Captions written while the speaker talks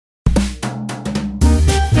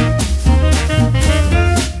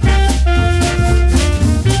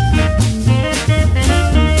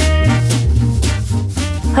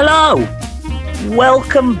So,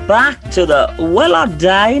 welcome back to the Well I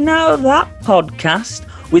Die Know That podcast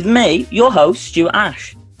with me, your host, Stuart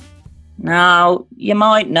Ash. Now, you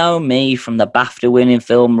might know me from the BAFTA-winning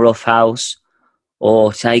film Rough House,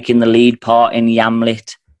 or taking the lead part in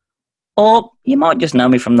Yamlet, or you might just know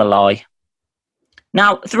me from The Lie.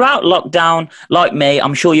 Now, throughout lockdown, like me,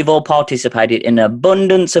 I'm sure you've all participated in an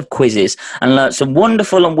abundance of quizzes and learnt some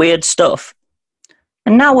wonderful and weird stuff.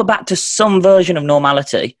 And now we're back to some version of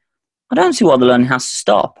normality. I don't see why the learning has to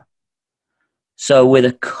stop. So with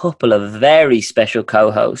a couple of very special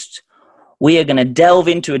co-hosts, we are going to delve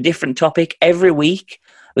into a different topic every week.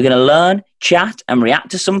 We're going to learn, chat, and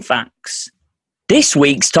react to some facts. This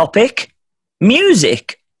week's topic,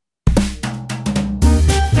 music.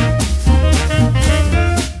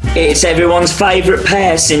 It's everyone's favourite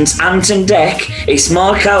pair since Ant and Dec. It's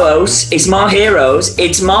my co-hosts, it's my heroes,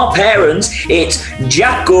 it's my parents, it's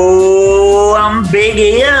Jacko and Big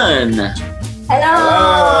Ian.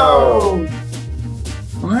 Hello!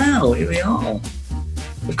 Wow, here we are.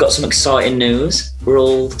 We've got some exciting news. We're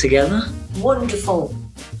all together. Wonderful.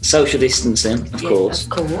 Social distancing, of course. Of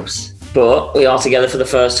course. But we are together for the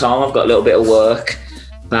first time. I've got a little bit of work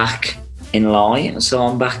back in Lie, so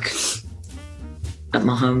I'm back at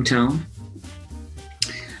my hometown.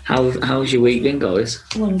 How's your week been, guys?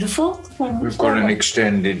 Wonderful. We've got an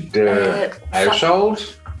extended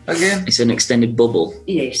household again. It's an extended bubble.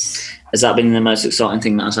 Yes. Has that been the most exciting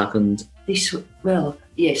thing that has happened? Yes,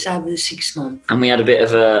 over the 6 months. And we had a bit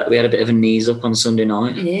of a knees up on Sunday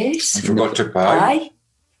night. Yes. I forgot to pay.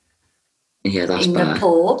 Yeah, that's in bad. the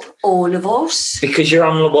pub, all of us. Because you're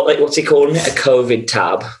on what's he calling it? A COVID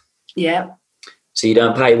tab. Yeah. So you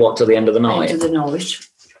don't pay till the end of the night? End of the night.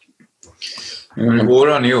 When it wore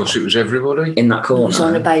on yours, it was everybody. In that I corner. was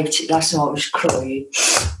on about it last night, I was crying.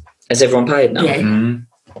 Has everyone paid now? Yeah. Mm.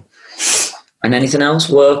 And anything else,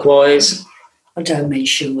 work-wise? I don't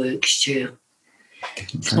mention work, Stu.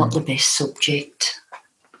 It's not the best subject.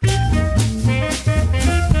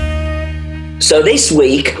 So this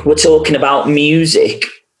week, we're talking about music.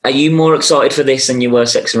 Are you more excited for this than you were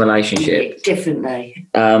Sex and Relationship? Yeah, definitely.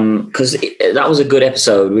 Because that was a good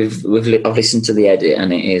episode. I've listened to the edit,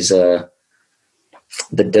 and it is the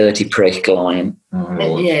dirty prick line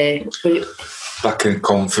Oh, Yeah. But back in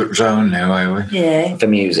comfort zone now, are we? yeah. for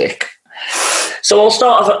music. So I'll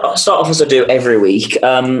start off as I do every week.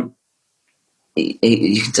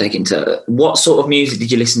 You can take into what sort of music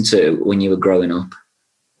did you listen to when you were growing up?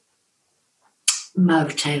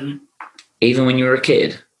 Motown. Even when you were a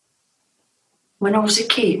kid? When I was a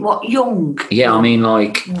kid, young? Yeah, I mean,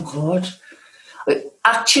 like. Oh, God.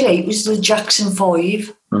 Actually, it was the Jackson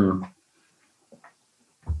 5.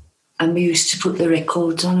 And we used to put the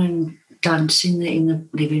records on and dance in the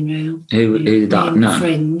living room. Who did that? No.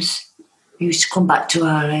 Friends. We used to come back to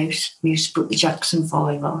our house. We used to put the Jackson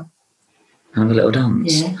 5 on. Have a little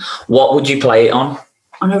dance? Yeah. What would you play it on?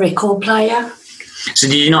 On a record player. So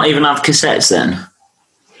did you not even have cassettes then?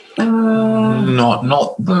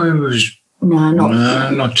 Not those. No,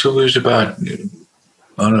 Not till it was about,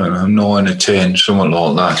 I don't know, 9 or 10, something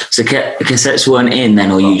like that. So cassettes weren't in then,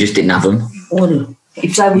 or you just didn't have them?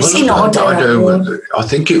 If they was in, I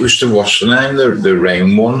think it was what's the name? The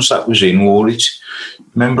round ones that was in Woolwich.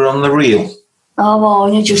 Remember on the reel? Oh,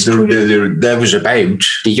 well, you just put it... There was about.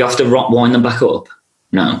 Did you have to wind them back up?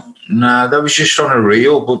 No. No, that was just on a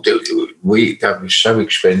reel, but that was so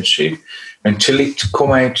expensive. Until it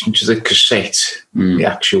come out into the cassette, the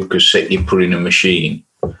actual cassette you put in a machine,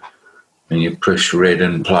 and you press red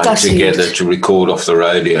and play together to record off the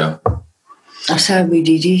radio. That's how we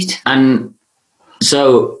did it. And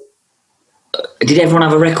so, did everyone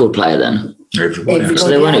have a record player then? Everybody. So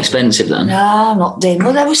they weren't expensive then? No, not then.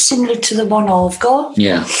 Well, they were similar to the one I've got.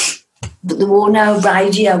 Yeah. But there were no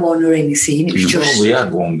radio on or anything. It was just... We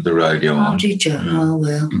had one with the radio on. Oh, did you? Oh,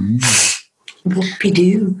 well.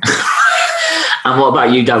 Whoopie-doo. And what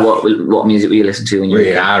about you, Dad? What music were you listening to when you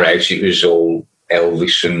were At our house, it was all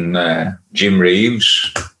Elvis and Jim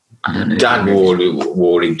Reeves. I don't know. Dad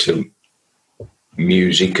wore into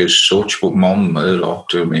music as such, but Mum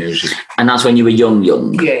liked her music. And that's when you were young?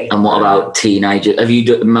 Yeah. And what about teenagers? Have you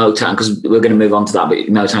done Motown? Because we're going to move on to that, but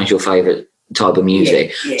Motown's your favourite type of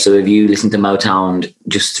music. Yeah. So have you listened to Motown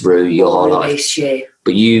just through your whole life? Yeah.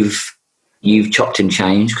 But you've chopped and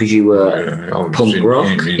changed because you were punk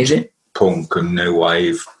rock, is it? Punk and new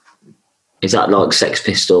wave. Is that like Sex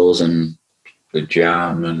Pistols and The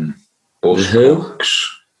Jam and The Who? Buzzcocks.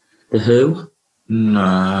 The Who?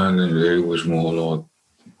 No, The Who was more like,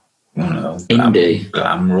 I don't know, indie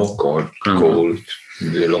glam rock, I'd call it,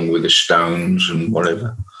 along with the Stones and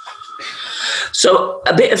whatever. So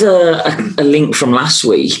a bit of a link from last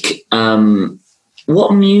week.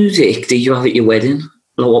 What music did you have at your wedding?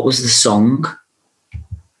 Like, what was the song?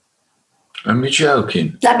 Am I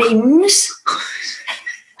joking? That hymns.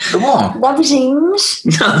 The what? That was hymns.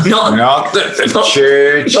 No, Not the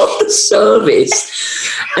church. not the service.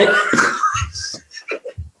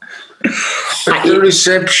 At the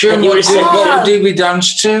reception. At your reception. What did we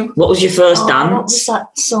dance to? What was your first What was dance?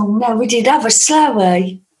 that song? No, we did have a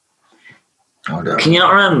slowway. I don't Can you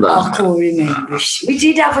not remember? I can't remember. We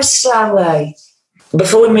did have a slowway.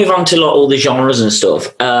 Before we move on to like all the genres and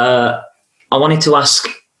stuff, I wanted to ask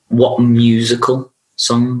what musical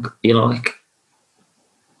song you like.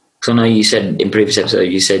 Because I know you said in previous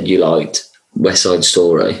episode you said you liked West Side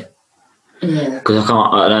Story. Yeah. Because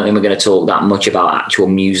I don't think we're going to talk that much about actual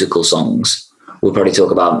musical songs. We'll probably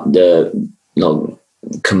talk about the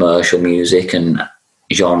commercial music and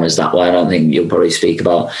genres that way. I don't think you'll probably speak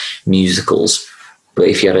about musicals. But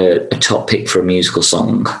if you had a top pick for a musical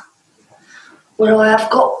song. Well, I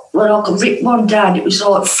got written one down. It was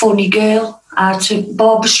like Funny Girl out of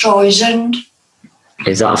Barbra Streisand.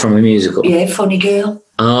 Is that from a musical? Yeah, Funny Girl.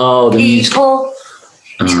 Oh, the musical.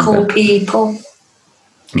 People. It's called People.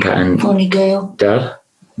 Okay, and Funny Girl. Dad?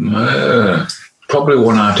 probably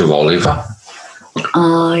one out of Oliver.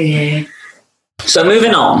 Oh, yeah. So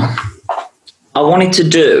moving on, I wanted to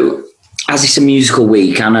do, as it's a musical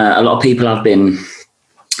week, and a lot of people have been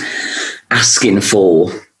asking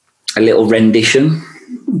for a little rendition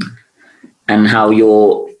and how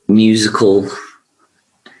your musical,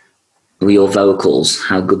 your vocals,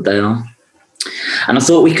 how good they are. And I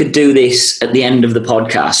thought we could do this at the end of the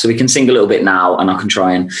podcast, so we can sing a little bit now, and I can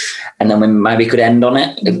try and then we maybe could end on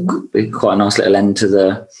it. It'd be quite a nice little end to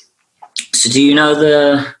the. So, do you know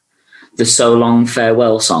the "So Long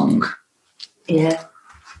Farewell" song? Yeah.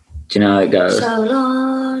 Do you know how it goes? So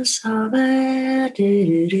long, so bad.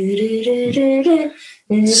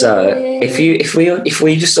 So if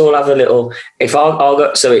we just all have a little, I'll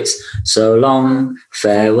go. So it's so long,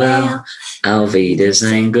 farewell, auf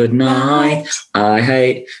Wiedersehen, good night. I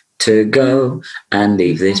hate to go and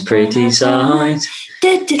leave this pretty sight.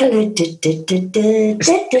 Dad, you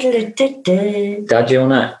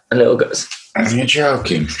want a little go? Are you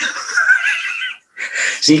joking?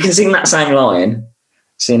 So you can sing that same line.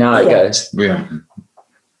 See how it goes. Yeah.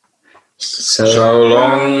 So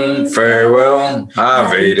long, farewell,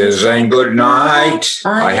 auf Wiedersehen, good night.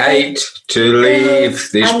 I hate to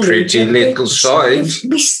leave this pretty little sight.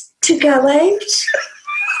 To go out.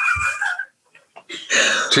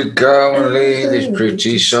 To go and leave this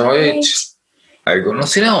pretty sight. I got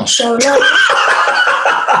nothing else. So long.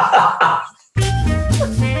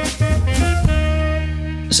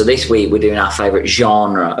 So this week we're doing our favourite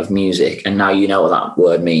genre of music, and now you know what that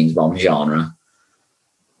word means, Mom. Genre.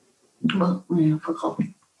 Well, I forgot.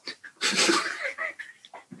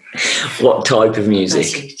 What type of music?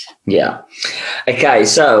 That's it. Yeah. Okay,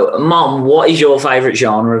 so Mom, what is your favourite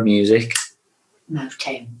genre of music?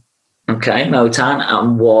 Motown. Okay, Motown.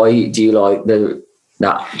 And why do you like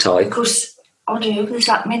that type? Because I do. There's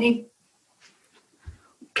that many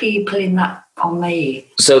people in that on my ear.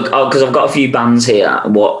 So, because I've got a few bands here.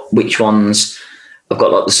 Which ones? I've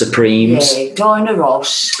got like the Supremes, Yeah, Diana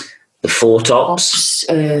Ross, the Four Tops,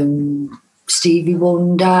 Stevie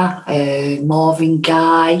Wonder, Marvin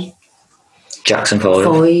Gaye, Jackson 5,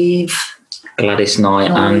 Gladys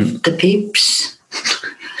Knight, and the Pips.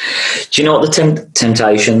 do you know what the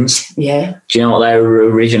Temptations? Yeah. Do you know what they were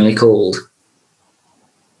originally called?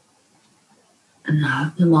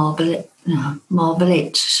 No, the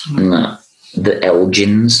Marvelettes or something. No, the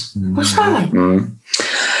Elgins. What's that?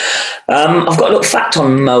 I've got a little fact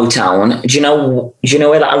on Motown. Do you know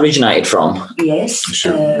where that originated from? Yes. It's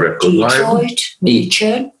a record label.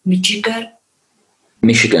 Detroit, Michigan.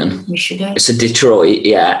 It's a Detroit,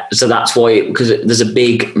 yeah. So that's why, because there's a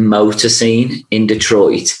big motor scene in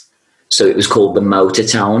Detroit. So it was called the Motor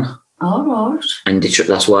Town. All right. And Detroit,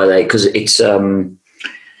 that's why because it's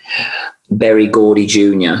Berry Gordy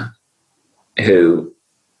Jr., who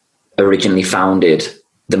originally founded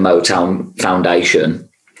the Motown Foundation,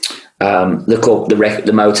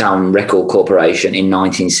 the Motown Record Corporation in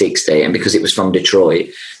 1960, and because it was from Detroit,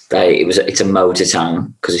 it's a motor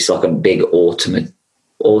town because it's like a big automotive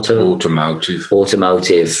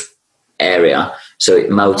area. So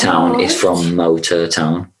Motown is from Motor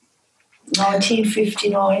Town.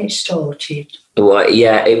 1959 it started. Well,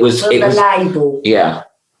 yeah, it was. So the label. Yeah.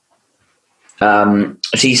 So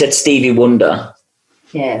you said Stevie Wonder.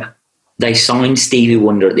 Yeah. They signed Stevie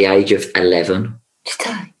Wonder at the age of 11 Did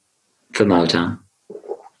they? for Motown.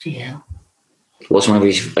 Yeah. What's one of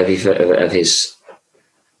his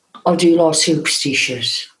I do like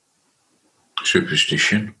Superstitious.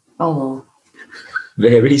 Superstition. Oh,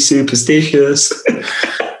 Very superstitious.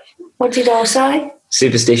 what did I say?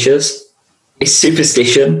 Superstitious. It's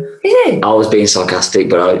superstition. Is it? I was being sarcastic,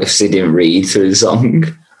 but I obviously didn't read through the song.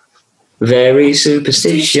 Very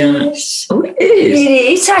superstitious. Oh, it is. It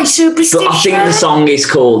is, say Superstition. But I think the song is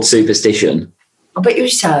called Superstition. I bet you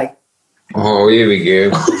say. Oh, here we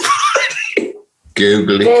go.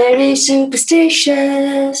 Google it. Very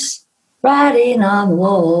superstitious, writing on the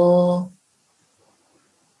wall.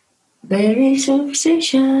 Very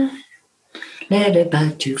superstitious, let it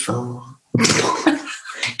back to fall.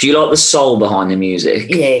 Do you like the soul behind the music?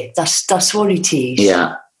 Yeah, that's what it is.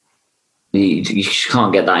 Yeah. You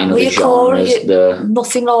can't get that in Well, other you call genres. it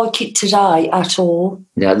nothing like it today at all.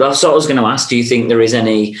 Yeah, that's what I was going to ask. Do you think there is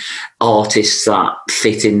any artists that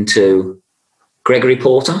fit into Gregory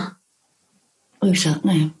Porter? Who's that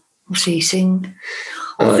now? What's he sing?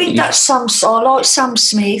 Uh, I think that's I like Sam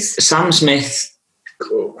Smith. Sam Smith.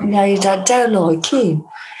 No, you don't like him.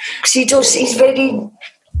 Because he's very...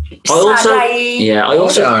 I also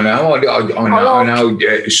I know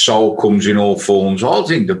soul comes in all forms. I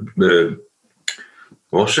think the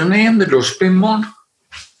what's the name? The Dustbin one?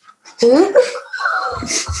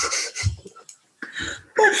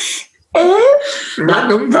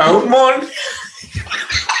 Black and Brown one.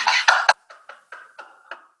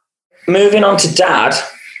 Moving on to Dad.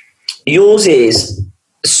 Yours is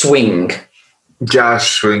swing. Jazz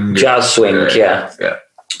swing. Jazz swing, yeah. Yeah.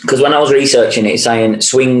 Because when I was researching it, it's saying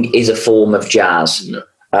swing is a form of jazz. Yeah.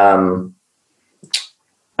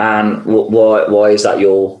 And why is that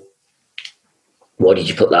your... Why did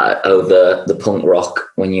you put that over the punk rock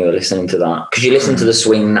when you were listening to that? Because you listen to the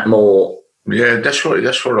swing more... Yeah, that's what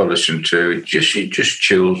I listen to. It just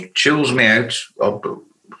chills me out.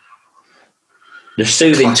 The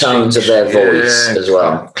soothing tones of their voice as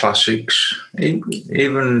well. Classics.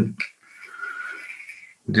 Even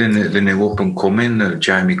the new up and coming,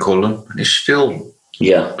 Jamie Cullum. It's still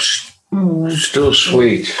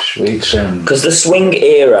sweet sound. Because the swing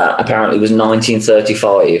era apparently was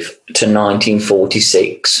 1935 to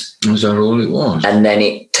 1946. Was that all it was? And then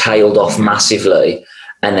it tailed off massively.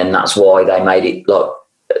 And then that's why they made it like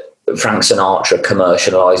Frank Sinatra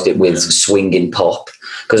commercialised it with swinging pop.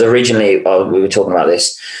 Because originally, we were talking about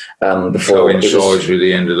this before. Coincides with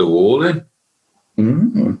the end of the war then?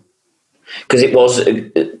 Because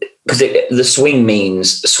the swing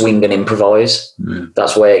means swing and improvise.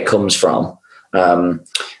 That's where it comes from. And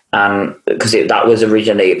because that was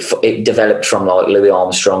originally, it developed from like Louis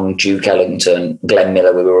Armstrong, Duke Ellington, Glenn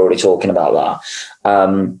Miller, we were already talking about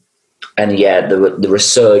that. And yeah, the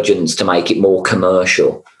resurgence to make it more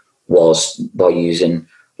commercial was by using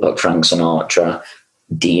like Frank Sinatra,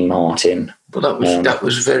 Dean Martin. But that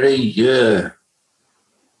was very,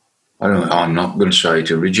 I'm not going to say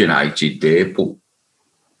it originated there, but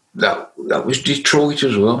that was Detroit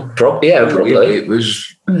as well. Probably. It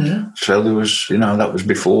was. So there was, that was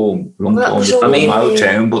before long time before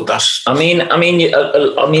Motown. But that's. I mean,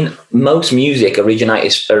 most music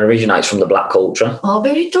originates from the black culture. Oh,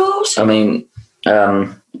 but it does. I mean,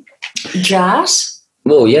 jazz.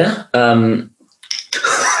 Well, yeah.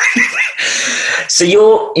 So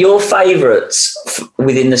your favourites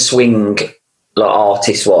within the swing, like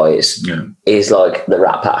artist wise, is like the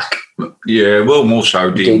Rat Pack. Yeah, well, more so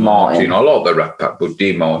Dean Martin. I like the Rat Pack, but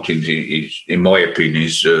Dean Martin is, in my opinion,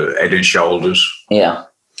 is Head and Shoulders. Yeah.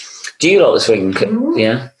 Do you like the swing?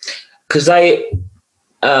 Yeah. Because we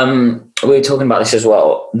were talking about this as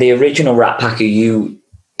well. The original Rat Pack, Humphrey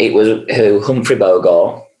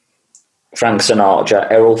Bogart, Frank Sinatra,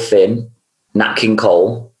 Errol Finn, Nat King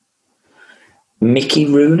Cole, Mickey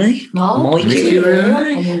Rooney, Mickey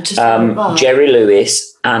Rooney, Jerry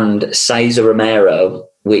Lewis, and Cesar Romero,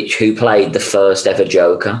 who played the first ever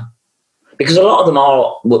Joker. Because a lot of them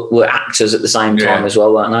were actors at the same time as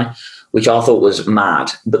well, weren't they? Which I thought was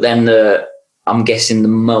mad. But then I'm guessing the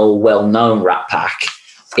more well-known Rat Pack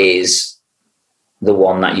is the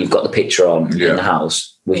one that you've got the picture on in the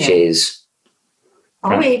house, which is...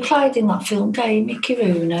 Oh, he played in that film, Mickey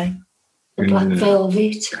Rooney. Black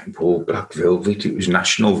Velvet. Oh, Black Velvet. It was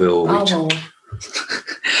National Velvet. Oh.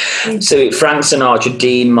 So Frank Sinatra,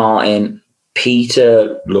 Dean Martin,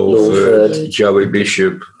 Peter Lawford, Joey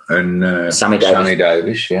Bishop, and Sammy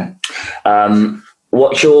Davis. Yeah.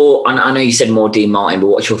 What's your? I know you said more Dean Martin, but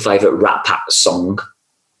what's your favourite Rat Pack song?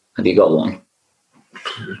 Have you got one?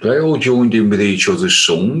 They all joined in with each other's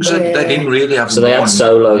songs. They didn't really have. So they had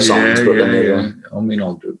solo songs, but then I mean,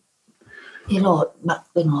 I'll do. You like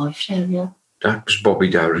Mac the Knife, don't you? That was Bobby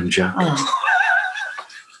Darin, Jack. Oh.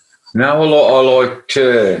 Now I liked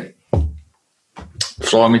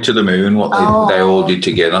Fly Me to the Moon, what they all did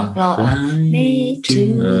together. Me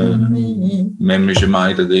too. Memories are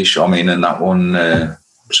made of this. I mean, and that one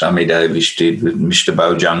Sammy Davis did with Mr.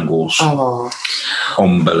 Bojangles. Oh.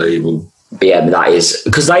 Unbelievable. But yeah, that is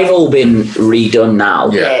because they've all been redone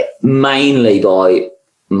now, Yeah. mainly by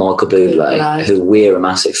Michael Bublé, who we're a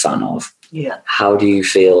massive fan of. Yeah. How do you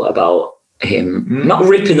feel about him not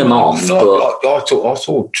ripping them off? But I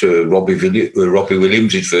thought Robbie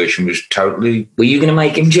Williams' version was totally. were you going to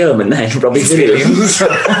make him German then, Robbie Williams?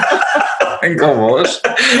 I think I was.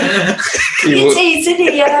 He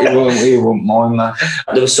wouldn't mind that.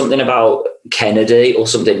 There was something about Kennedy or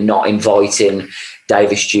something not inviting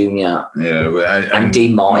Davis Jr. Yeah, and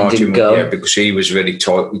Dean Martin didn't go. Yeah, because he was very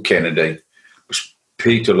tight with Kennedy.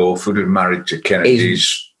 Peter Lawford was married to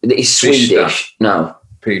Kennedy's He's sister. Swedish. No.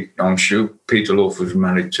 I'm sure Peter Lawford was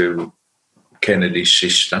married to Kennedy's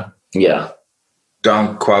sister. Yeah.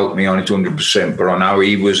 Don't quote me on it 100%, but I know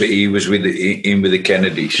he was with the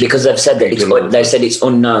Kennedys. Because they've said that it's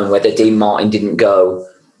unknown whether Dean Martin didn't go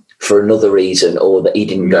for another reason or that he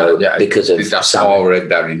didn't go because of that's Sam. how I read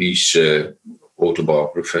that in his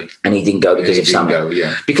autobiography. And he didn't go because of Sammy.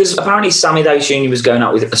 Because apparently Sammy Davis Jr. was going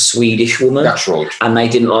out with a Swedish woman. That's right. And they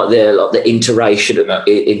didn't like the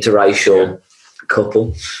interracial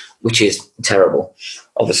couple, which is terrible,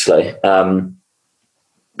 obviously.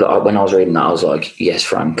 But when I was reading that, I was like, yes,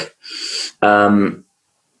 Frank. And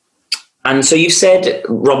so you've said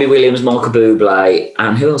Robbie Williams, Michael Bublé,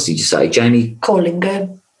 and who else did you say? Jamie Cullen.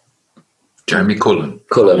 Do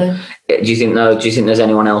you think there's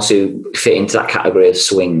anyone else who fit into that category of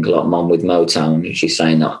swing, like Mom with Motown? And she's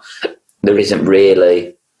saying that there isn't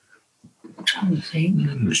really. I'm trying to think.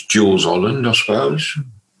 It's Jules Holland, I suppose.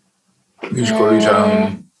 He's got his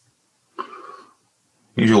own.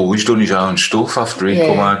 He's always done his own stuff after he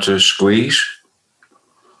come out to Squeeze.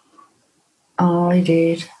 Oh, he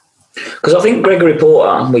did. Because I think Gregory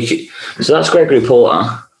Porter, so that's Gregory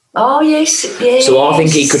Porter. Oh, yes. So I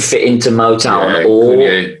think he could fit into Motown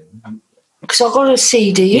because I've got a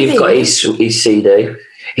CD. You've got his CD.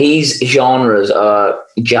 His genres are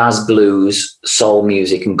jazz, blues, soul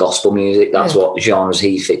music, and gospel music. That's what genres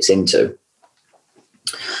he fits into.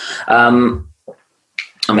 I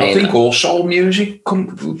think all soul music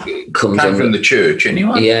comes from the church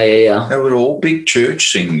anyway. Yeah. They were all big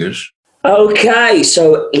church singers. Okay,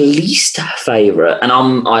 so least favourite, and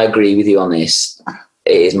I agree with you on this.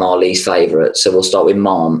 It is my least favourite. So we'll start with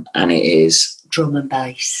Mom, and it is drum and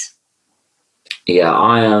bass. Yeah,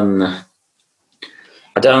 I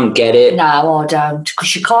don't get it. No, I don't,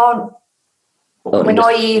 because you can't. When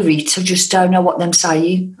I hear it, I just don't know what they're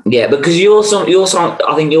saying. Yeah, because you're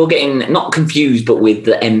I think you're getting not confused, but with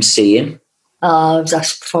the MCing. Oh,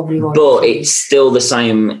 that's probably what. But it's still the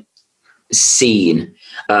same scene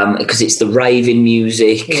because it's the raving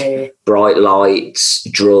music, bright lights,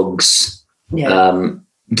 drugs. Yeah.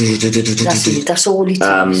 That's it. That's all it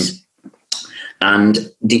is. And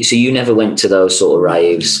so you never went to those sort of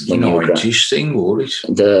raves when you were 90s thing, or it?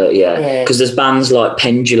 Because there's bands like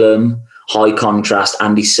Pendulum, High Contrast,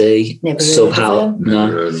 Andy C, Subhouse.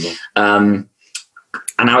 No.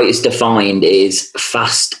 And how it's defined is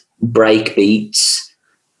fast break beats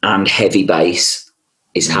and heavy bass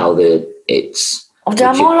is how it's. I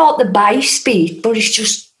don't like the bass beat, but it's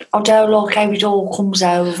just I don't like how it all comes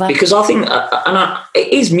over. Because I think,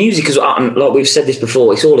 it is music as well. Like we've said this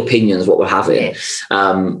before, it's all opinions what we're having. Yes.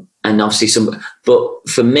 And obviously but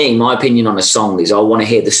for me, my opinion on a song is I want to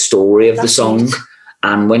hear the story of the song.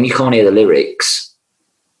 And when you can't hear the lyrics,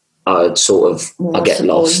 I get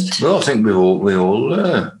lost. Well, I think we're all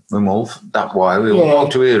that way. We all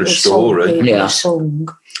like to hear a story. Yeah. Song.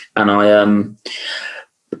 And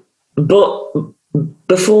but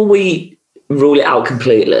before we rule it out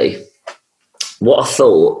completely, what I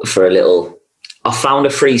thought I found a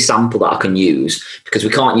free sample that I can use because we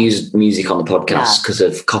can't use music on the podcast because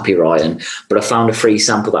of copywriting, but I found a free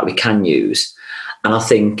sample that we can use. And I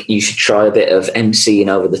think you should try a bit of MCing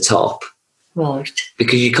over the top. Right.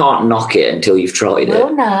 Because you can't knock it until you've tried it.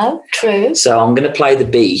 Well, no, true. So I'm going to play the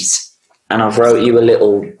beat and I've wrote you a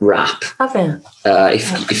little rap. Have you?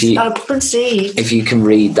 If you can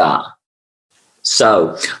read that.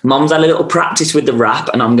 So, Mom's had a little practice with the rap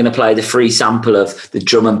and I'm going to play the free sample of the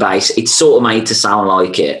drum and bass. It's sort of made to sound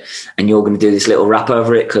like it. And you're going to do this little rap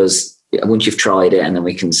over it because once you've tried it and then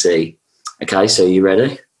we can see. Okay, so you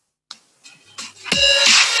ready?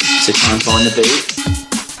 So try and find the beat.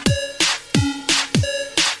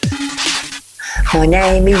 My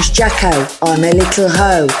name is Jacko, I'm a little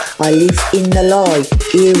hoe. I live in the lie,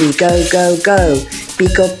 here we go, go, go.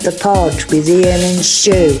 Pick up the pod with Ian and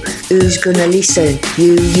Stu. Who's gonna listen?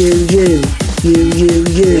 You. You.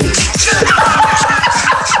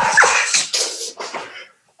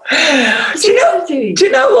 Do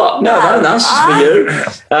you know what? No, that's just for you.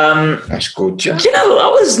 That's good, Jack. Do you know,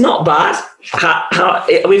 that was not bad. How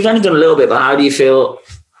we've only done a little bit, but how do you feel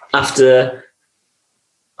after?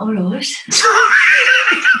 All right.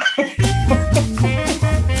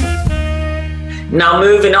 Now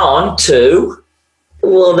moving on to,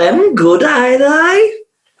 well, them good, are they?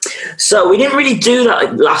 So we didn't really do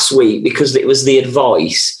that last week because it was the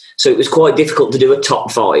advice. So it was quite difficult to do a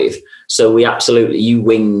top 5. So you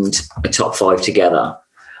winged a top 5 together.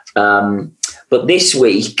 But this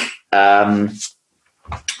week, I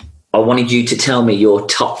wanted you to tell me your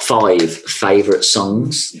top 5 favourite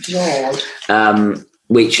songs. Lord.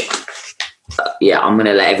 Which, I'm going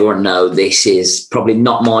to let everyone know this is probably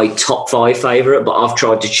not my top 5 favourite, but I've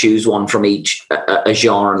tried to choose one from each a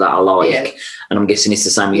genre that I like. Yeah. And I'm guessing it's the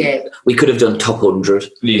same. Yeah. We could have done top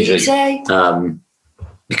 100. Easy.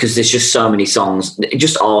 Because there's just so many songs,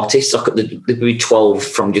 just artists. There could be 12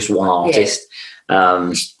 from just one artist.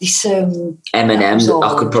 This Eminem,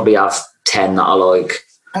 I could probably have 10 that I like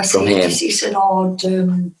from him. This is an odd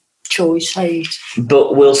choice, right?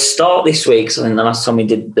 But we'll start this week. So I think the last time we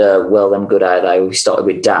did Well Them Good Are They, we started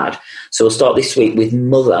with Dad. So we'll start this week with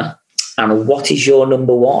Mother. And what is your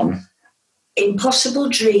number 1? Impossible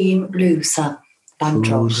Dream, Luther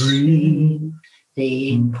Vandross.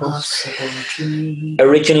 The Impossible Dream.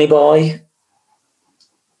 Originally by?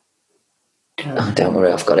 Don't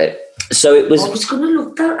worry, I've got it. So it was. I was going to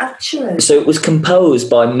look that actually. So it was composed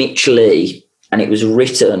by Mitch Lee, and it was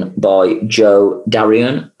written by Joe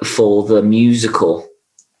Darion for the musical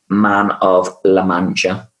Man of La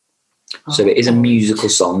Mancha. So it is a musical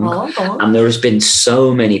song, and there has been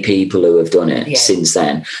so many people who have done it since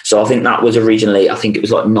then. So I think that was originally, I think it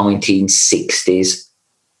was like 1960s,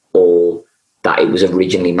 or that it was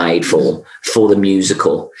originally made for the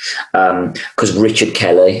musical, because Richard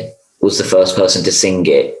Kelly was the first person to sing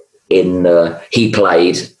it. He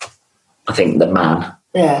played, I think, the man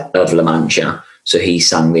of La Mancha, so he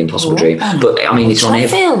sang The Impossible Dream. But I mean, it's on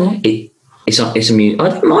film. It's a music.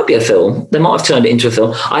 It might be a film. They might have turned it into a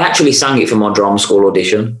film. I actually sang it for my drama school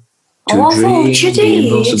audition. I thought you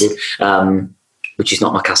did. Which is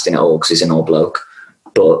not my casting at all because he's an old bloke.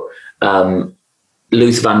 But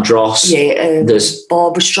Luther Vandross. Yeah, there's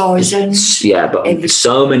Barbara Streisand. Yeah, but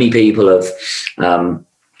so many people have.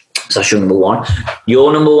 So that's your number 1.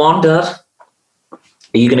 Your number 1, Dad?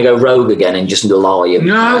 Are you going to go rogue again and just lie?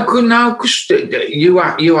 No, because you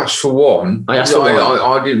asked for 1. I asked for 1.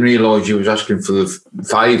 I didn't realise you was asking for the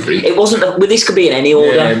favourite. It wasn't. But this could be in any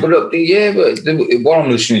order. Yeah, but what I'm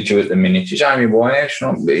listening to at the minute is Amy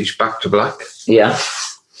Winehouse. It's Back to Black. Yeah.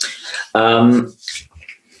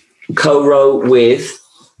 Co-wrote with.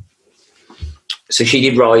 So she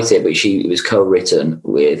did write it, but it was co-written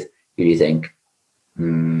with. Who do you think?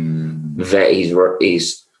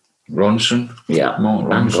 He's Ronson. Yeah, Mark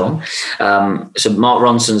Ronson. So Mark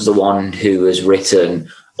Ronson's the one who has written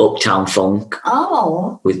Uptown Funk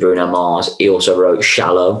with Bruno Mars. He also wrote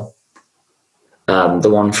Shallow, the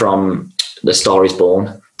one from The Star Is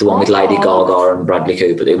Born, the one with Lady Gaga and Bradley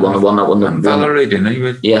Cooper. The one that won the Valerie, didn't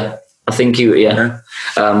he? Yeah, I think because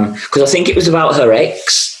I think it was about her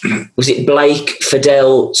ex. Was it Blake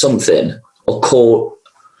Fidel something or Court?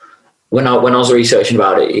 When I was researching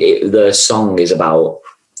about it, the song is about.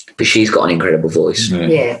 But she's got an incredible voice.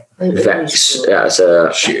 Yeah. Vex, that's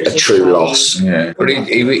a true loss. Yeah, but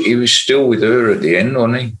he was still with her at the end,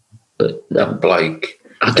 wasn't he? But Blake.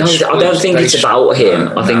 I don't think it's about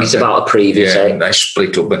him. I think it's about a previous. Yeah, they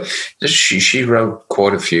split up. But she wrote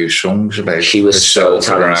quite a few songs about. She was so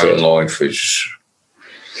talented. Her own life.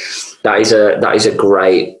 That is a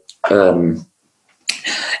great.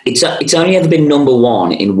 It's only ever been number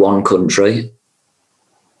 1 in one country,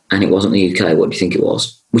 and it wasn't the UK. What do you think it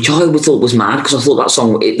was? Which I thought was mad because I thought that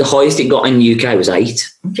song, the highest it got in the UK was 8.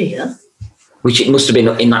 Yeah. Which it must have been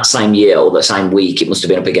in that same year or the same week. It must have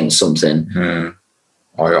been up against something.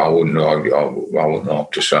 I wouldn't know. I wouldn't know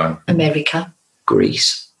what to say. America.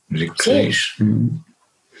 Greece. Is it Greece?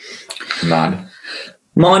 Man.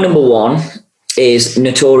 My number 1 is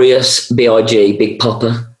Notorious B.I.G. Big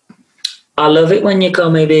Poppa. I love it when you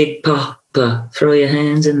call me Big Poppa. Throw your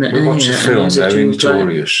hands in the air. What's the film? They're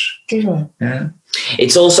Notorious. Yeah.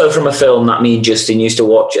 It's also from a film that me and Justin used to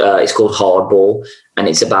watch. It's called Hardball, and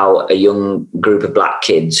it's about a young group of black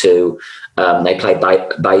kids who they play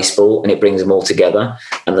baseball, and it brings them all together.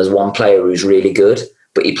 And there's one player who's really good,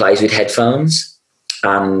 but he plays with headphones,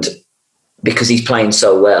 and because he's playing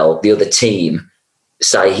so well, the other team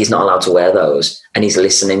say he's not allowed to wear those, and he's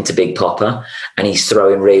listening to Big Poppa, and he's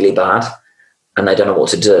throwing really bad. and they don't know what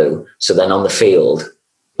to do. So then on the field,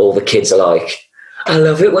 all the kids are like, I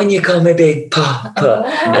love it when you call me Big Papa.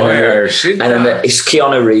 And then it's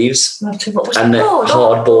Keanu Reeves and the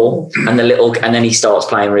hardball and then he starts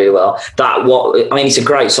playing really well. It's a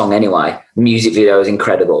great song anyway. The music video is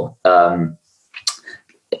incredible. I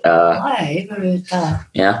never heard that.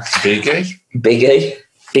 Yeah.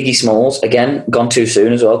 Biggie Smalls, again, gone too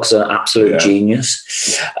soon as well because an absolute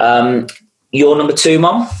genius. Your number 2,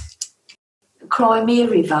 Mum? Cry Me a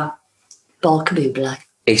River, Michael Bublé.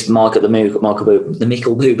 It's Michael Bublé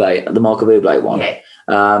one.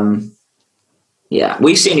 Yeah.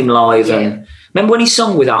 We've seen him live, and remember when he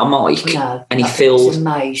sung without a mic? No, and he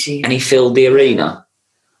amazing. And he filled the arena.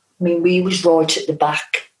 I mean, we was right at the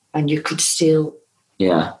back, and you could still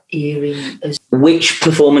hear him. Which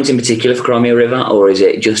performance in particular for Cry Me a River, or is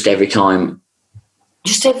it just every time?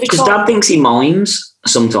 Just every time. Because Dad thinks he mimes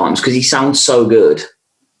sometimes because he sounds so good.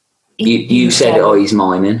 You said, he's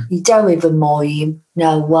miming. You don't even mime.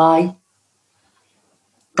 No way.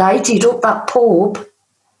 They did up that pub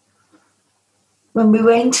when we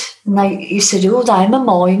went. And you said, they're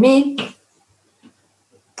miming.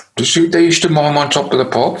 They used to mime on top of the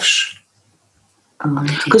pubs.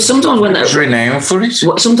 Because sometimes when there's renowned for it.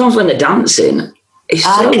 Sometimes when they're dancing, it's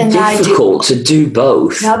so difficult to do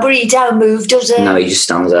both. No, but he don't move, does he? No, he just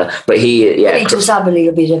stands there. But he does have a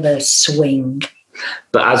little bit of a swing.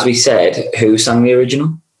 But as we said, who sang the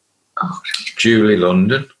original? Julie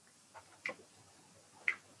London.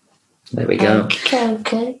 There we go.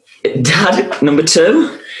 Okay. Dad, number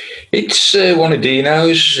 2? It's one of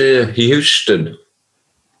Dino's, Houston.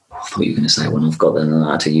 I thought you were going to say one I've got, then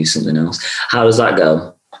I had to use something else. How does that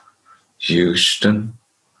go? Houston.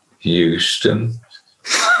 Oh,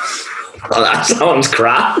 that sounds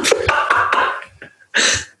crap.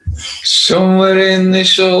 Somewhere in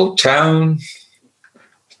this old town,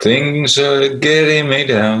 things are getting me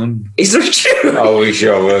down. Is there a tune? I wish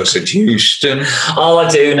I was at Houston. Oh, I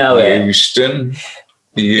do know it. Houston.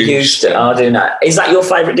 I do know. Is that your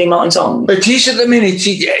favourite Dean Martin song? It is at the minute.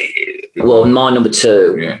 Well, my number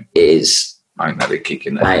 2 is... Ain't That a Kick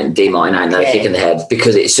in the Head. Dean Martin, Ain't That a Kick in the Head,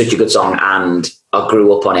 because it's such a good song and I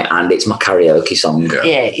grew up on it and it's my karaoke song. Yeah,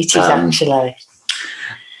 it is actually.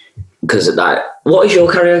 Because of that. What is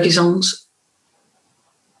your karaoke songs?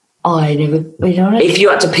 I never been on it. If you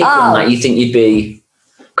had to pick one that you think you'd be...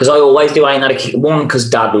 Because I always do Ain't That a Kick... One, because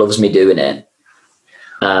Dad loves me doing it.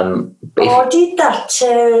 I did that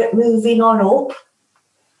Moving On Up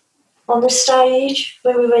on the stage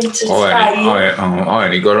when we went to Spain. I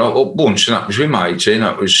only got up once, and that was with matey, and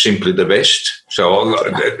that was simply the best. So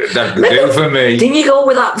that could do for me. Didn't you go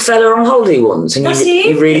with that fella on holiday once, and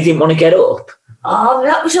you really didn't want to get up? Oh,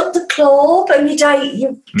 that was at the club, and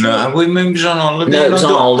No, we was on holiday. No, it was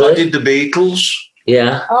on holiday. I did the Beatles.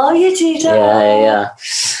 Yeah. Oh, you did? Yeah.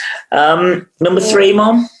 Number 3,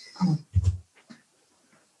 Mum?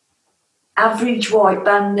 Average White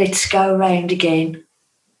Band, Let's Go Round Again.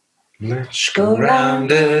 Let's go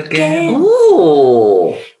round again.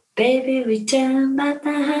 Ooh. Baby, return by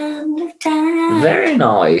the hand of time. Very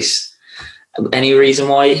nice. Any reason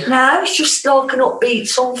why? No, it's just like an upbeat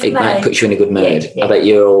song for me. It puts you in a good mood. Yeah. I bet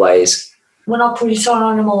you're always... When I put it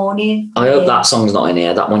on in the morning. I hope that song's not in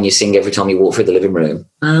here. That one you sing every time you walk through the living room.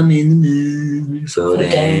 I'm in the mood for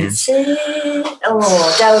dancing.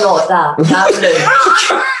 Oh, don't like that. No.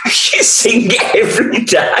 You sing it every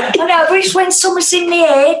day. I know, but it's when someone's in my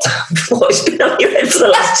head. It's been on your head for the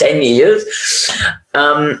last 10 years.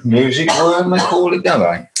 Music worm, they call it, don't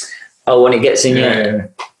they? Oh, when it gets in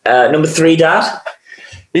your... number 3, Dad?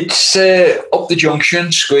 It's Up the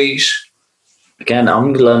Junction, Squeeze. Again,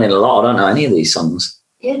 I'm learning a lot. I don't know any of these songs.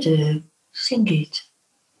 You do. Sing it.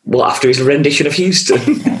 Well, after his rendition of Houston.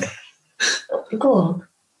 Go on.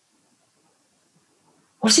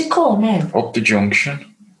 What's it called now? Up the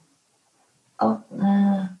Junction. Oh,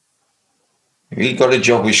 He got a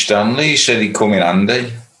job with Stanley. He said he'd come in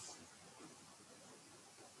handy.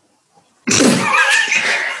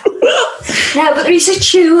 No, but there is a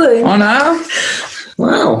tune. I know.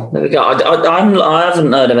 Wow, there we go. I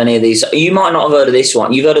haven't heard of any of these. You might not have heard of this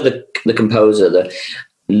one. You've heard of the composer, the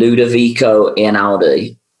Ludovico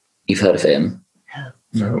Einaudi. You've heard of him?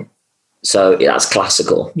 No. So that's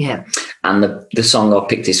classical. Yeah. And the song I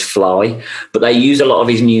picked is Fly. But they use a lot of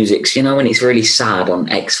his music, you know, when it's really sad on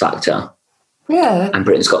X Factor. Yeah. And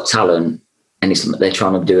Britain's Got Talent. And they're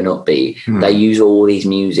trying to do an upbeat. They use all these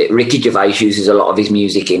music. Ricky Gervais uses a lot of his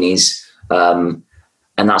music in his... and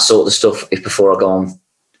that sort of stuff, if before I go on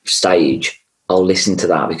stage, I'll listen to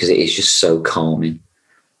that because it is just so calming.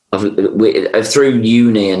 Through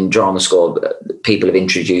uni and drama school, people have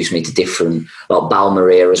introduced me to different, like Bal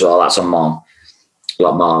Maria as well, that's on Mom.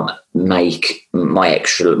 my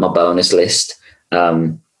bonus list.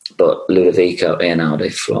 But Ludovico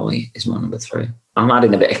Einaudi, Fly is my number 3. I'm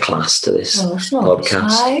adding a bit of class to this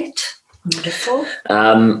podcast. Right. Wonderful.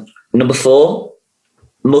 Number 4,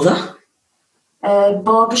 Mother.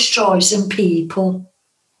 Barbra Streisand, People.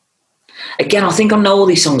 Again, I think I know all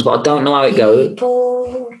these songs, but I don't know how it goes.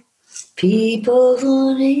 People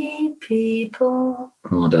who need people.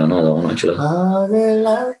 Oh, I don't know that one, actually. Are the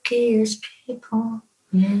luckiest people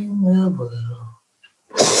in the world.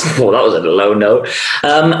 Well, that was a low note.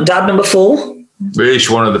 Dad, number 4? It's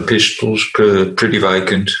one of the Pistols, Pretty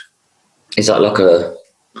Vacant. Is that like a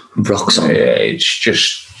rock song? Yeah, it's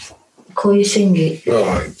just... Can you sing it?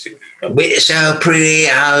 Oh, we're so pretty,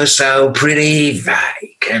 oh, so pretty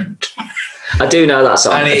vacant. I do know that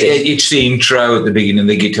song. And it's the intro at the beginning of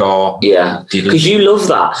the guitar. Yeah, because you love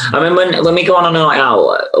that. I mean, when we go on a night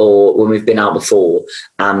out or when we've been out before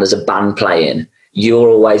and there's a band playing, you're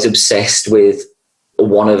always obsessed with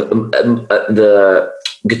one of the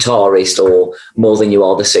guitarist or more than you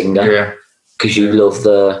are the singer. Yeah. Because you love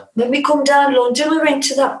the... When we come down London, we went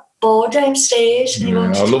to that bar downstairs. And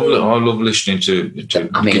I love listening to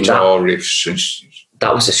guitar riffs.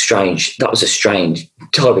 That was a strange type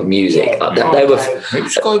of music. It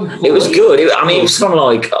was good. It was from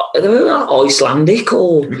they were Icelandic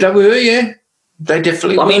or... They were, yeah. They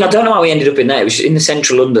definitely were. I mean, I don't know how we ended up in there. It was in the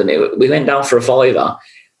central London. We went down for a £5.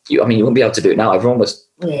 You wouldn't be able to do it now. Everyone was...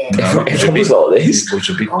 Yeah. Everyone was like this. It was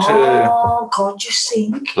a bit... God, just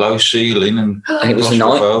think. Low ceiling and... it was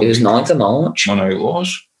 9th of March. I know it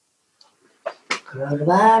was.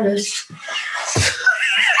 Coronavirus.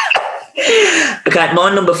 Okay,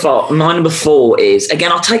 my number 4 is,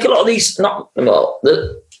 again, I'll take a lot of these,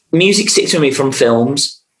 the music sticks with me from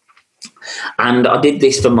films, and I did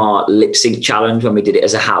this for my lip sync challenge when we did it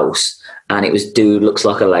as a house, and it was Dude Looks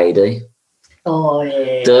Like a Lady. Oh,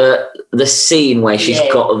 yeah. The scene where she's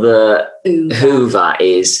got the Hoover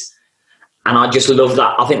is, and I just love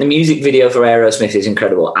that. I think the music video for Aerosmith is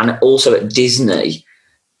incredible, and also at Disney,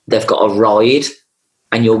 they've got a ride,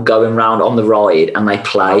 and you're going round on the ride and they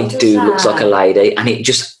play Dude Looks Like a Lady, and it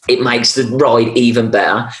makes the ride even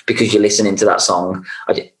better because you're listening to that song.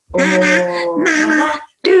 Dude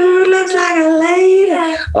looks like a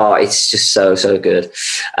lady. Oh, it's just so, so good.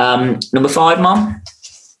 Number 5, Mum.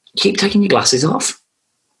 Keep taking your glasses off.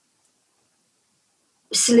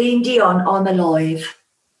 Celine Dion, I'm Alive.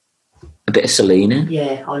 A bit of Selena.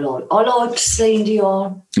 Yeah, I like Celine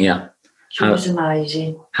Dion. Yeah. She was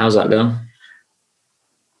amazing. How's that going?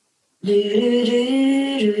 It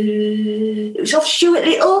was off Stuart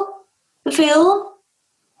Little, the film.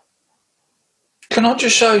 Can I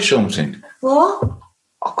just say something? What?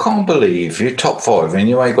 I can't believe your top 5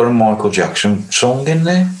 anyway got a Michael Jackson song in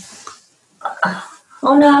there.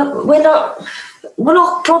 Oh no, we're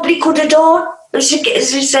not probably could have done. As you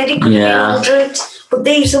said, it could have been 100, but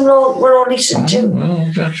these are all we're all listening to.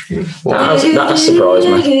 Well, that's good. That surprised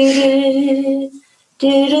me.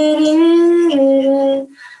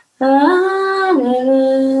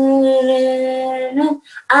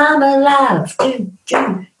 I'm alive.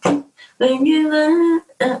 When you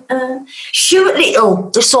Stuart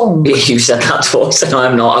Little, the song. You said that twice, and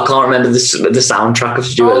I'm not. I can't remember the soundtrack of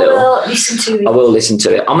Stuart Little. Well, listen to it. I will listen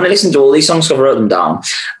to it. I'm going to listen to all these songs because I wrote them down.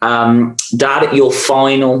 Dad, your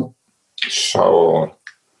final. So.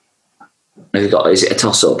 Have you got? Is it a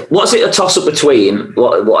toss up? What's it a toss up between?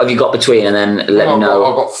 What have you got between? And then let me know.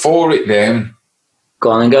 I've got 4 written down.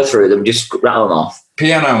 Go on and go through them. Just rattle them off.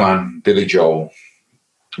 Piano Man, Billy Joel.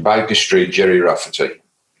 Baker Street, Jerry Rafferty.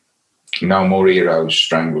 No More Heroes,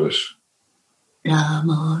 Stranglers. No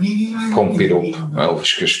More Heroes. Pump It Up,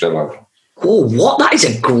 Elvis Costello. Oh, what? That is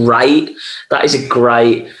a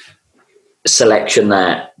great selection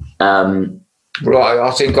there. Right,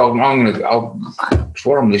 I think it's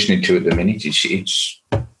what I'm listening to at the minute. It's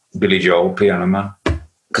Billy Joel, Piano Man.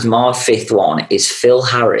 Because my 5th one is Phil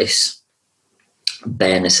Harris,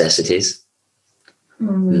 Bare Necessities.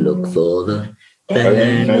 Look for the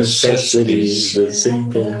bare necessities, the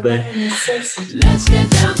simple bare necessities. Let's get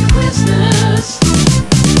down to business.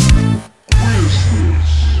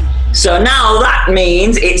 So now that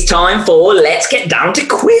means it's time for Let's Get Down to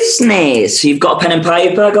Quizness. So you've got a pen and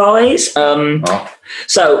paper, guys.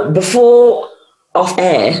 So before off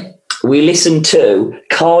air, we listened to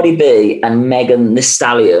Cardi B and Megan Thee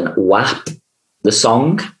Stallion WAP, the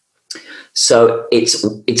song. So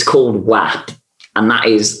it's called WAP. And that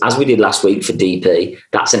is, as we did last week for DP,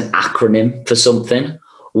 that's an acronym for something.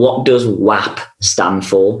 What does WAP stand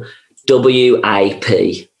for? WAP.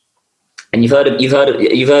 And you've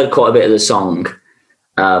heard quite a bit of the song.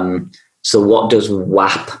 So what does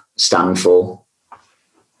WAP stand for?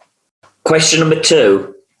 Question number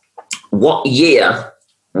 2. What year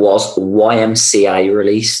was YMCA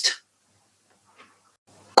released?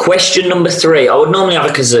 Question number 3. I would normally have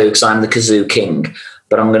a kazoo because I'm the kazoo king,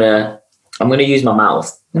 but I'm gonna use my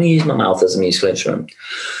mouth. I'm gonna use my mouth as a musical instrument.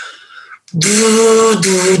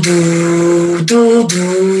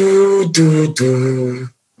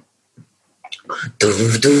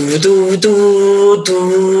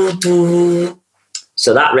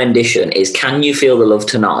 So that rendition is "Can You Feel the Love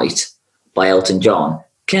Tonight" by Elton John.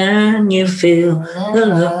 Can you feel the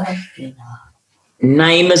love?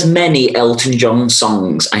 Name as many Elton John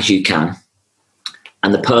songs as you can,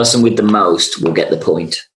 and the person with the most will get the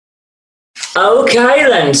point. Okay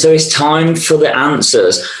then, so it's time for the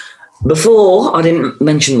answers. Before, I didn't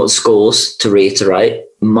mention what scores, to reiterate.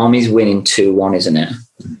 Mum is winning 2-1, isn't it?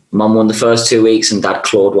 Mum won the first 2 weeks and Dad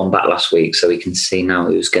clawed one back last week, so we can see now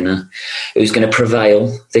who's gonna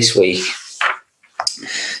prevail this week.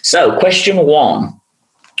 So, question 1.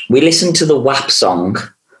 We listened to the WAP song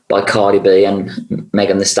by Cardi B and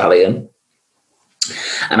Megan Thee Stallion,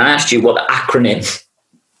 and I asked you what the acronym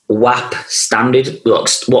WAP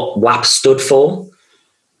what WAP stood for.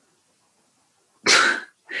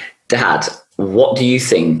 Dad, what do you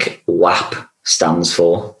think WAP stands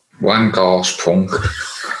for? Wank Arse Punk.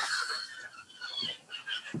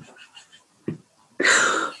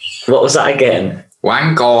 What was that again?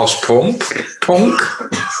 Wank Arse Punk. Punk.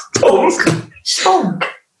 Punk. Spunk.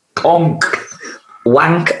 Punk.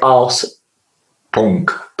 Wank arse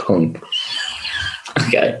Punk. punk.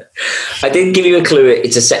 Okay. I did give you a clue.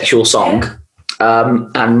 It's a sexual song.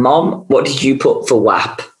 And Mom, what did you put for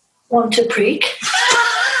WAP? Want to prick.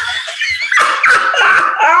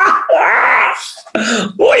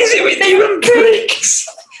 What is it with you and pricks?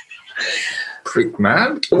 Prick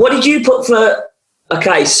man. What did you put for...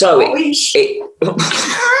 Okay, so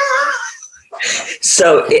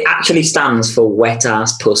so it actually stands for wet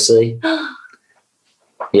ass pussy.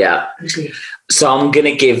 Yeah. So I'm going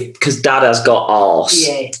to give... Because Dad has got arse.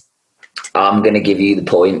 Yeah. I'm going to give you the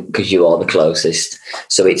point because you are the closest.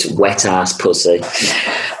 So it's wet ass pussy.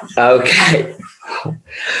 Okay.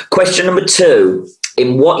 Question number 2.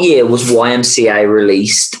 In what year was YMCA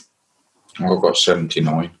released? I've got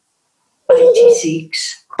 79.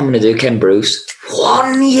 86. I'm going to do Ken Bruce.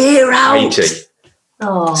 1 year out. 80.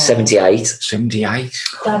 Oh. 78. 78.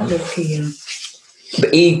 Bad luck for you.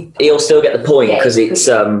 But he'll still get the point because it's...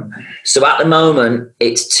 So at the moment,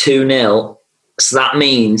 it's 2-0. So that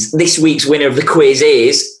means this week's winner of the quiz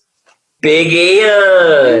is Big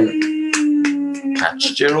Ian.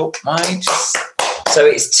 Catched you up, mate. So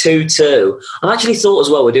it's 2-2. I actually thought as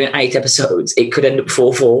well, we're doing 8 episodes. It could end up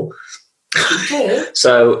 4-4.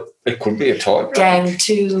 So it could be a tie. Down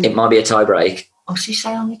to... It might be a tie break. What's he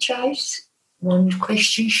say on the chase? 1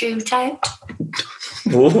 question shootout.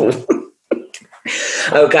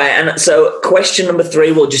 Okay, and so question number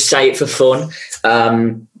 3, we'll just say it for fun.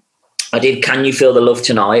 I did Can You Feel the Love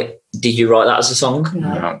Tonight? Did you write that as a song?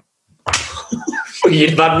 No. You'd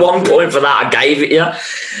have had 1 point for that. I gave it you.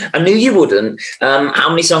 I knew you wouldn't. How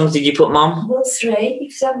many songs did you put, Mum? Well, 3,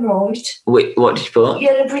 if I'm right. Wait, what did you put?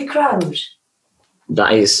 Yellow Brick Road.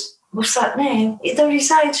 That is... What's that name? Don't you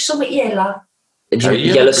say something yellow?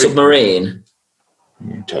 Yellow Submarine.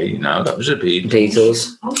 I'll tell you now, that was a beat.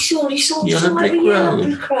 Beatles. I'm sure he saw Yellow Brick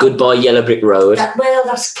Road. Goodbye Yellow Brick Road.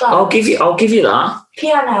 That's close. I'll give you that.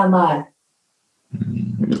 Piano Man.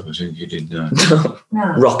 I think you did that.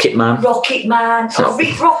 No. Rocket Man. Rocket Man. Oh,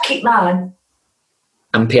 Rocket Man.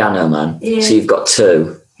 And Piano Man. Yeah. So you've got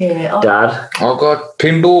 2. Yeah. Dad. I got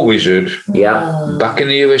Pinball Wizard. Yeah. Back in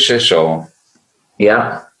the USSR.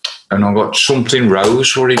 Yeah. And I got Something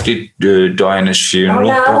Rose where he did Diana's funeral.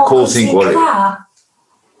 Oh, no, I can't think what it...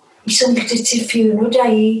 He sung it at a funeral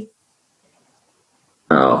day.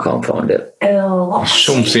 Oh, I can't find it. Oh,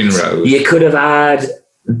 Something Rose. You could have had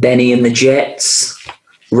Benny and the Jets,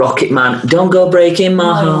 Rocket Man, Don't Go Breaking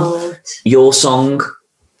My Heart, your song,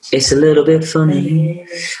 It's a Little Bit Funny,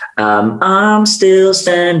 I'm Still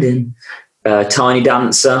Standing, Tiny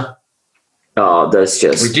Dancer. Oh, there's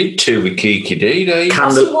just... We did 2 with Kiki D, eh?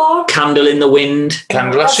 Candle in the Wind.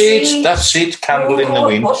 Candle, that's it. Candle in the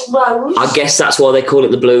Wind. I guess that's why they call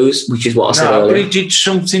it the blues, which is what I said earlier. But he did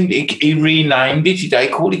something, he renamed it. They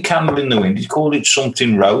called it Candle in the Wind. He called it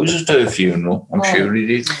Something Rose at her funeral. I'm sure he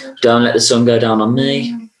did. Don't Let the Sun Go Down on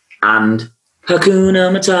Me. And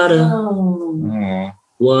Hakuna Matata. Oh.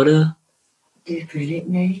 What a... difference it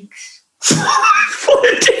makes. What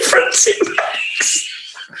a difference it makes.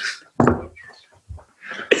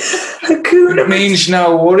 Hakuna means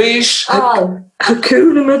no worries. Oh.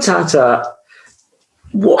 Hakuna Matata.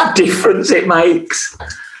 What difference it makes.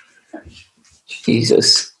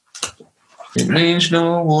 Jesus. It means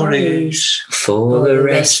no worries For the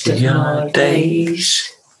rest of your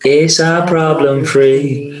days. It's our problem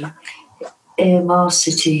free.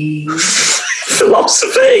 Animosity.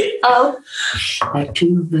 Philosophy. Oh. Like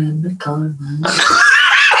to burn the karma.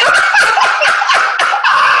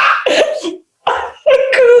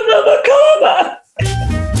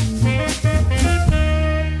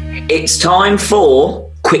 It's time for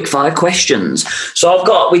quickfire questions.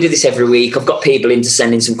 So we do this every week. I've got people in to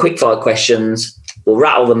send in some quickfire questions. We'll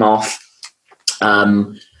rattle them off. You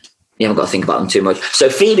haven't got to think about them too much. So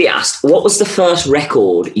Phoebe asked, what was the first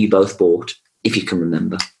record you both bought, if you can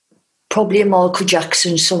remember? Probably a Michael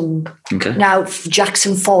Jackson song. Okay. Now,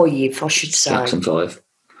 Jackson 5, I should say. Jackson 5.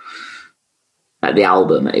 The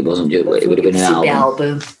album, it wasn't. It would have been an album. The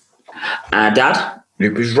album. Dad?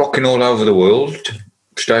 It was rocking all over the world.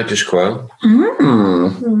 Status quo.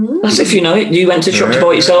 That's if you know it. You went to shop to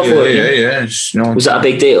buy it yourself, weren't you? Yeah. It's nice. Was that a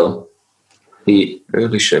big deal?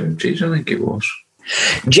 Early 70s, I think it was.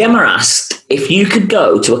 Gemma asked, if you could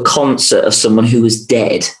go to a concert of someone who was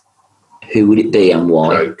dead, who would it be and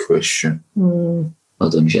why? Great question. Well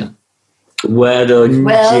done, Jem. Well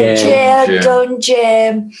done,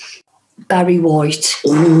 Jem. Barry White.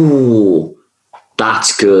 Ooh,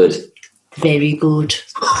 that's good. Very good.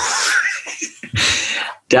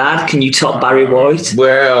 Dad, can you top Barry White?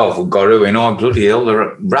 Well, I've got to, bloody hell,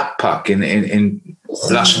 the Rat Pack in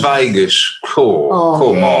Las Vegas. Come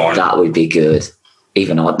on. That would be good.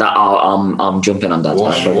 Even I'm jumping on Dad's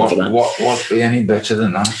back for that. What be any better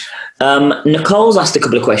than that? Nicole's asked a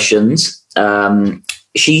couple of questions.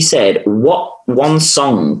 She said, what one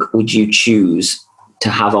song would you choose to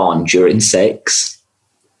have on during sex?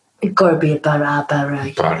 It's got to be a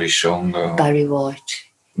Barry song. Barry White.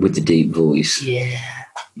 With the deep voice. Yeah.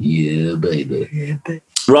 Yeah, baby.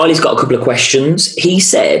 Riley's got a couple of questions. He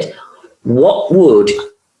said, what would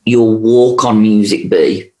your walk-on music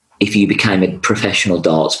be if you became a professional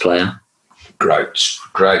darts player? Great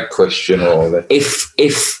question, Riley. If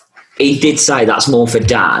he did say that's more for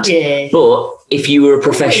Dad, but if you were a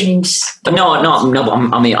professional, I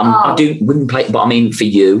wouldn't play, but I mean for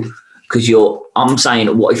you, because I'm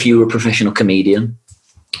saying, what if you were a professional comedian?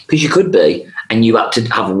 Because you could be, and you had to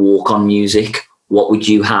have walk-on music. What would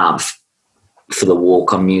you have for the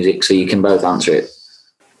walk-on music? So you can both answer it.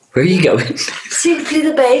 Where are you going? Simply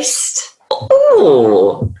the Best.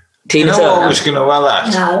 Oh, Tina Turner. I was going to wear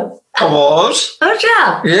that. No. I was. Oh,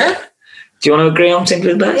 yeah. Yeah. Do you want to agree on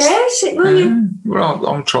Simply the Best? Yes, it will. Well,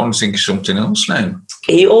 I'm trying to think of something else now.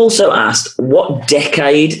 He also asked, what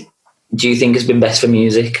decade do you think has been best for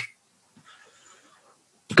music?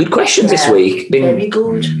 Good questions this week. Very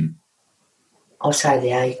good. I'll say the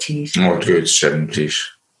 80s. I'll do it 70s.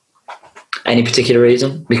 Any particular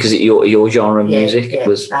reason? Because your genre of music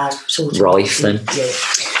was rife then?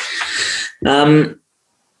 Yeah.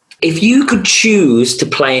 If you could choose to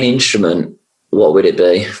play an instrument, what would it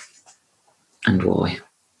be? And why?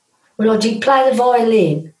 Well, I did play the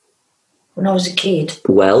violin when I was a kid.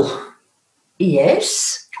 Well?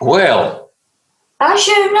 Yes. Well? As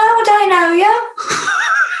you know, I don't know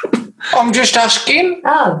you. I'm just asking.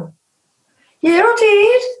 Oh. Yeah, I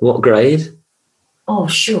did. What grade? Oh,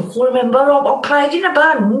 sure. I remember I played in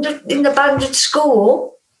the band at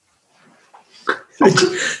school. I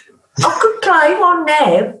could play one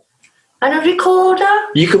now. And a recorder.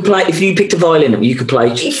 You could play, if you picked a violin up, you could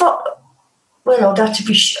play. I'd have to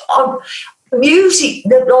be music.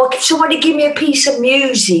 Like if somebody give me a piece of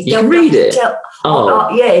music, you can read it. Yeah,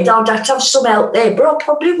 I'd have to have some out there, but I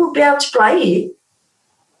probably would be able to play it.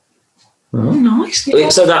 Oh, nice. Yeah.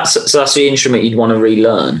 So that's the instrument you'd want to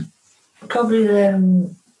relearn? Probably a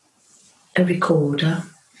recorder.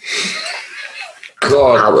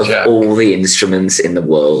 God, out of all the instruments in the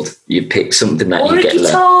world, you pick something that or you a get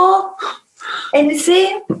guitar,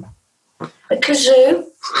 anything, a kazoo.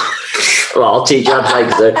 Well, I'll teach you how to play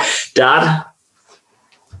kazoo. Dad?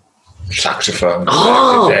 Saxophone.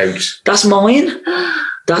 Oh, that's mine.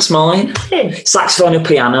 That's mine. Yeah. Saxophone or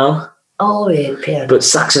piano. Oh, yeah, piano. But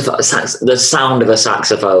the sound of a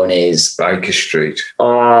saxophone is... Baker Street.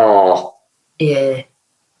 Oh. Yeah.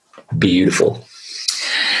 Beautiful.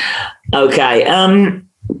 Okay.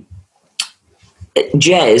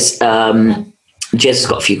 Jez has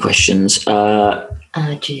got a few questions.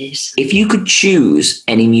 Jez. If you could choose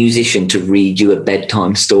any musician to read you a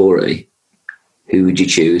bedtime story, who would you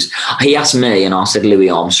choose? He asked me and I said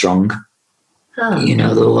Louis Armstrong. Oh. You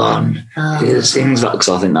know the one who sings that, because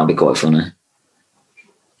I think that'd be quite funny.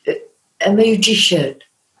 A magician.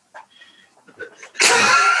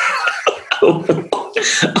 What?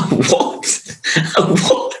 A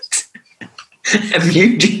what?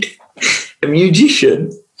 A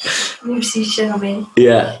musician? Lucy Shelby.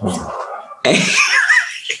 Yeah.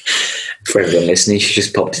 For everyone listening, she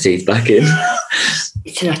just popped her teeth back in.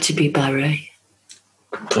 It had to be Barry.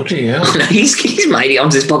 Bloody hell. No, he's made it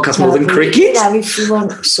onto this podcast more than but, cricket. You know, if you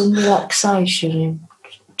want some relaxation in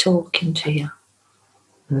talking to you.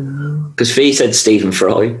 Because Fee said Stephen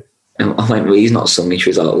Fry. And I went, well, he's not sung it. She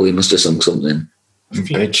was like, well, he must have sung something.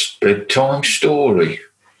 Bedtime story.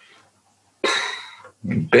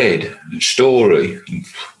 Bed story.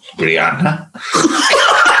 Brianna.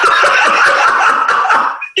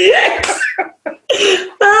 Yes.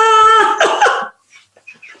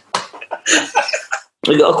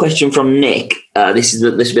 We got a question from Nick. This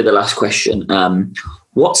will be the last question.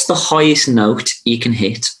 What's the highest note you can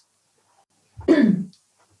hit?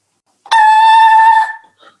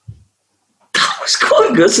 That was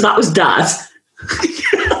quite good. So that was Dad.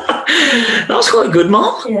 That was quite good,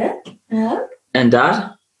 Mark. Yeah. Yeah. And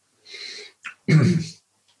Dad.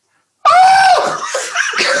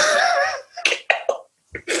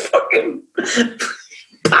 Fucking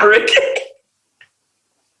parakeet.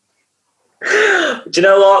 Do you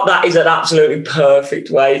know what? That is an absolutely perfect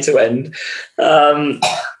way to end.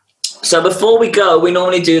 So before we go, we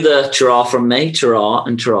normally do the ta-ra from me, ta-ra,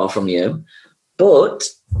 and ta-ra from you. But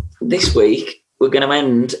this week, we're going to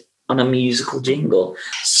end on a musical jingle.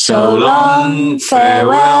 So long,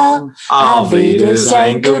 farewell, auf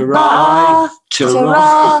Wiedersehen, goodbye.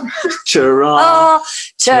 Ta-ra, ta-ra, Oh,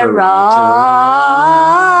 ta-ra.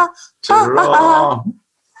 Ta-ra.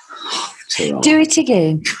 ta-ra. Do it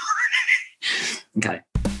again. Okay.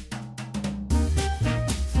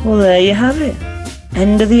 Well, there you have it.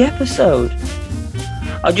 End of the episode.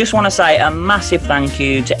 I just want to say a massive thank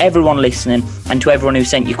you to everyone listening and to everyone who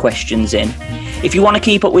sent your questions in. If you want to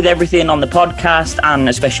keep up with everything on the podcast and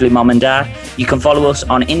especially Mum and Dad, you can follow us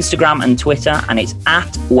on Instagram and Twitter, and it's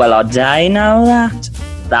at Well I Day Know That.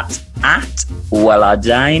 That's at Well I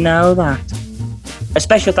Day Know That. A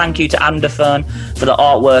special thank you to Anderfern for the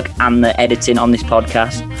artwork and the editing on this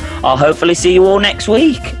podcast. I'll hopefully see you all next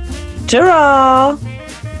week. Ta-ra!